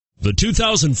The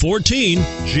 2014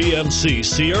 GMC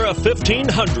Sierra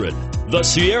 1500. The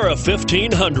Sierra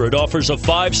 1500 offers a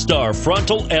 5-star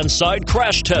frontal and side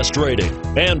crash test rating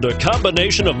and a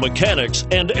combination of mechanics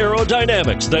and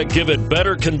aerodynamics that give it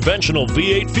better conventional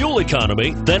V8 fuel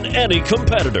economy than any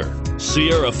competitor.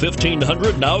 Sierra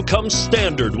 1500 now comes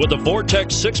standard with a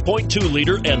Vortex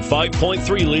 6.2-liter and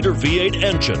 5.3-liter V8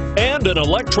 engine and an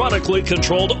electronically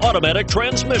controlled automatic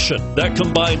transmission that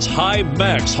combines high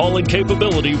max hauling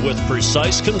capability with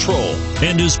precise control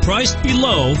and is priced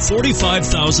below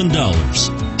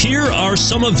 $45,000. Here are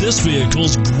some of this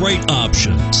vehicle's great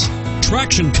options: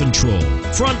 traction control,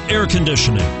 front air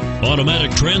conditioning,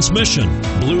 automatic transmission,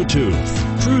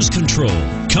 Bluetooth, cruise control,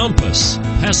 compass,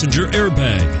 passenger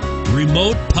airbag,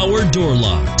 remote power door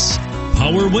locks,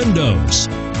 power windows,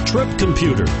 trip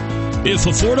computer. If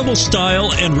affordable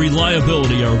style and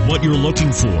reliability are what you're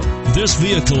looking for, this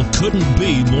vehicle couldn't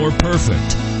be more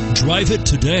perfect. Drive it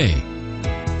today.